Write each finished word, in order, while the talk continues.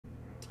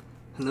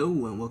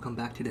Hello and welcome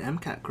back to the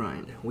MCAT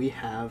grind. We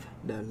have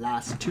the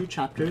last two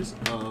chapters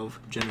of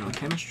general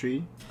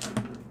chemistry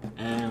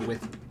and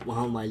with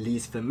one of my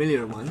least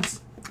familiar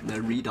ones, the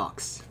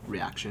redox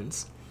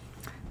reactions.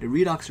 The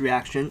redox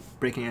reaction,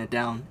 breaking it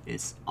down,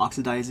 is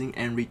oxidation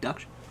and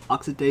reduction.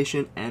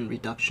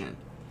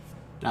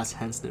 That's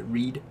hence the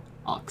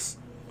redox.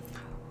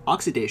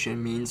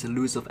 Oxidation means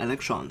loss of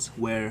electrons,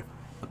 where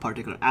a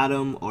particular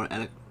atom or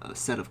a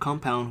set of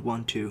compound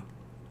want to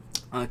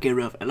get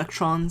rid of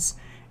electrons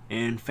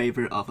in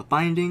favor of a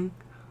binding.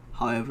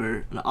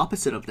 However, the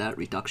opposite of that,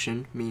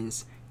 reduction,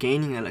 means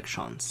gaining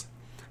electrons.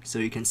 So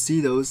you can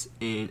see those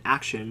in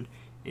action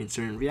in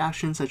certain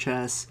reactions, such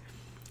as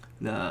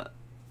the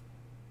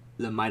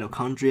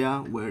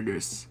mitochondria, where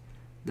there's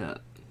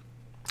the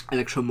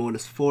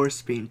electromotive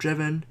force being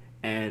driven,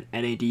 and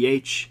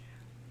NADH.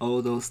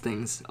 All those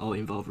things all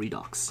involve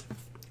redox.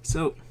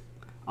 So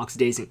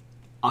oxidizing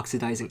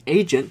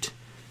agent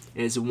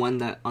is one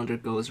that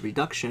undergoes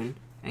reduction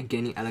and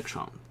gaining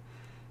electron.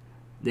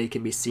 They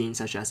can be seen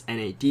such as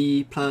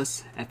NAD+,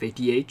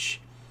 FADH,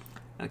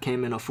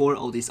 Chem-4,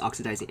 all these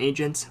oxidizing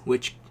agents,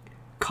 which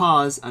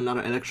cause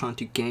another electron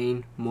to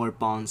gain more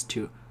bonds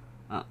to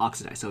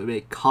oxidize. So it may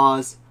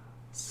cause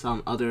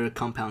some other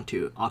compound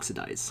to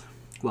oxidize,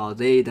 while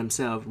they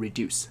themselves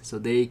reduce. So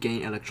they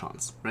gain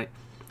electrons, right?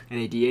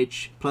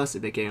 NADH+,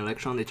 if they gain an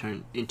electron, they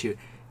turn into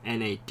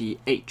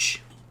NADH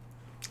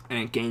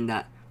and gain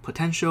that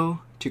potential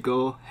to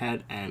go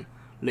ahead and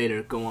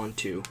later go on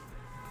to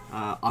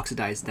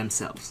oxidize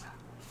themselves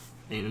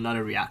in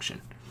another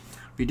reaction.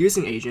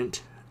 Reducing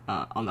agent,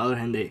 on the other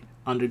hand, they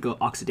undergo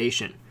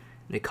oxidation.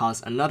 They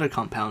cause another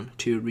compound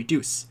to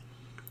reduce.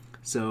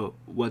 So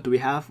what do we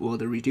have? Well,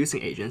 the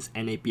reducing agents,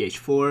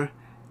 NABH4,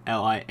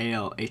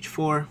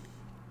 LiAlH4,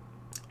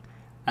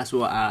 as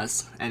well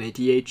as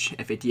NADH,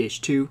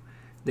 FADH2,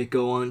 they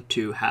go on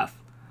to have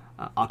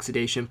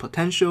oxidation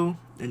potential,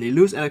 and they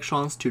lose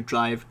electrons to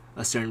drive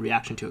a certain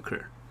reaction to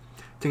occur.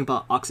 Think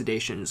about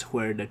oxidations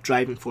where the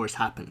driving force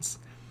happens.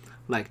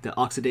 Like the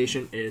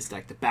oxidation is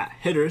like the bat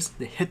hitters,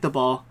 they hit the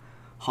ball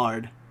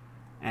hard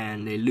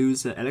and they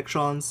lose the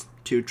electrons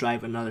to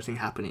drive another thing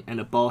happening, and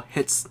the ball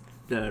hits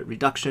the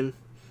reduction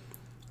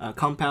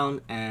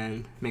compound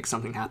and makes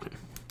something happen.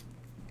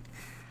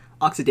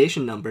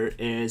 Oxidation number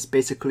is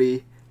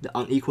basically the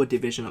unequal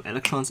division of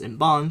electrons in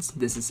bonds.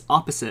 This is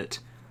opposite,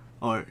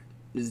 or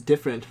is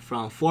different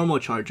from formal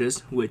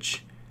charges,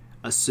 which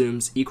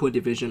assumes equal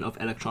division of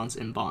electrons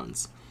in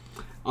bonds.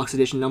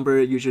 Oxidation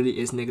number usually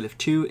is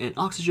 -2 in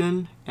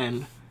oxygen,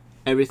 and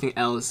everything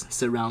else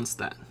surrounds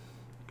that.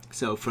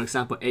 So for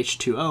example,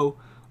 H2O,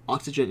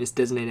 oxygen is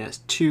designated as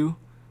 2-,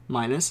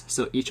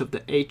 so each of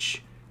the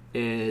H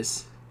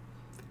is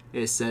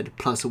said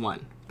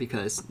 +1,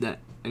 because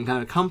that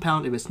encountered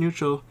compound, if it's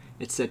neutral,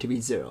 it's said to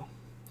be 0.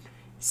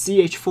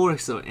 CH4,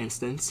 so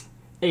instance,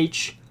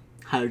 H,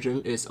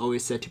 hydrogen, is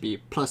always said to be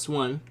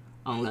 +1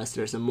 unless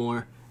there's a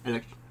more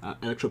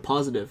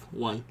electropositive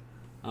one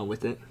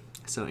with it.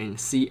 So in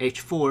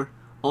CH4,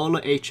 all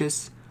the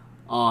H's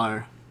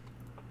are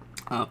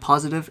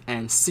positive,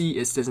 and C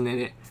is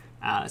designated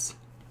as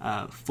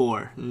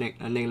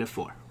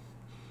 -4.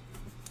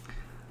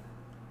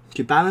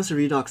 To balance the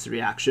redox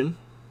reaction,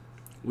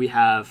 we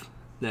have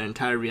the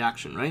entire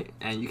reaction, right?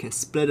 And you can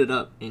split it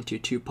up into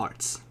two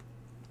parts.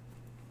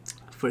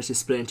 First, you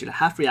split into the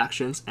half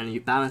reactions, and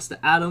you balance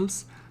the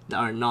atoms that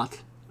are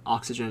not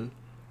oxygen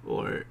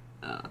or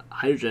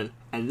hydrogen,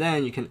 and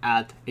then you can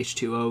add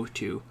H2O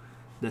to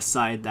the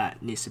side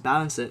that needs to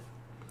balance it,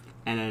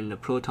 and then the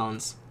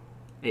protons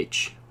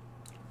H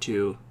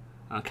to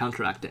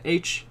counteract the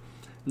H.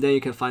 Then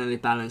you can finally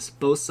balance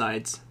both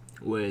sides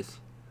with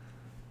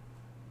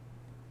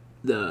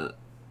the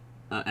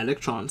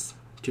electrons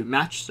to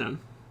match them,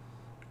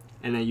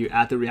 and then you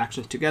add the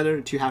reactions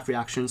together, two half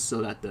reactions,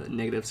 so that the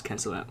negatives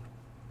cancel out.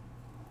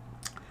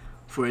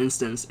 For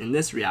instance, in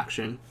this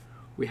reaction,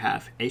 we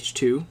have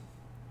H2,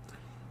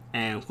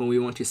 and when we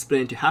want to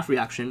split into half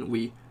reaction,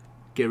 we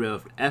get rid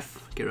of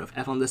F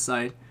on this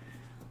side.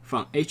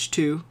 From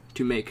H2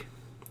 to make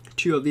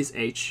two of these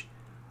H,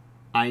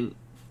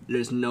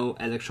 there's no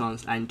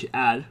electrons I need to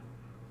add,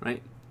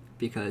 right?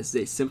 Because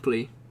they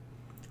simply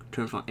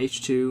turn from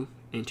H2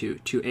 into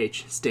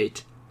 2H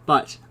state.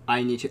 But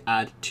I need to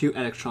add 2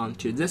 electrons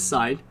to this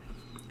side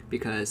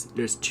because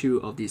there's 2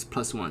 of these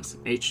 +1s.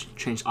 H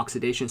changed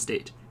oxidation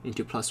state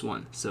into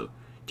 +1, so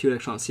 2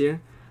 electrons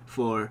here.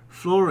 For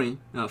fluoride,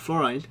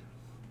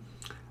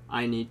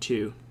 I need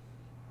to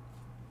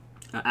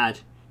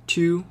add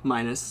 2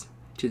 minus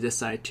to this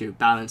side to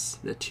balance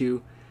the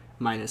 2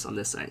 minus on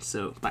this side.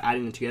 So by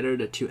adding them together,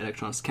 the 2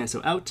 electrons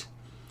cancel out,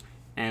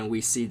 and we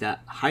see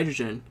that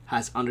hydrogen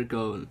has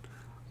undergone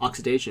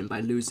oxidation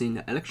by losing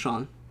the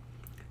electron,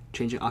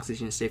 changing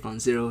oxidation state from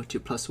 0 to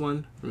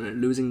 +1. Remember,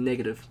 losing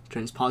negative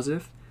turns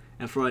positive,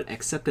 and fluoride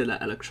accepted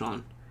that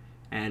electron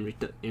and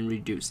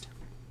reduced.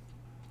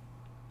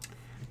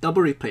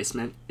 Double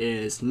replacement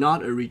is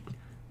not a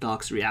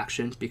redox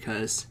reaction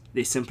because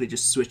they simply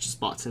just switch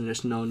spots and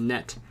there's no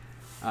net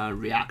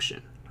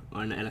reaction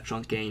or an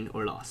electron gain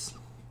or loss.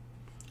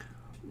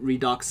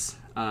 redox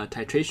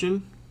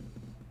titration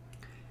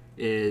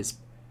is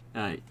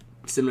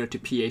similar to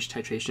pH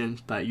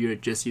titration, but you're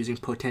just using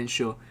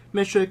potential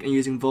metric and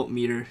using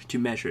voltmeter to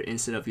measure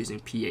instead of using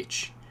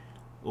pH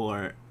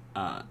or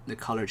the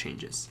color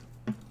changes.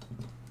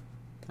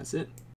 That's it.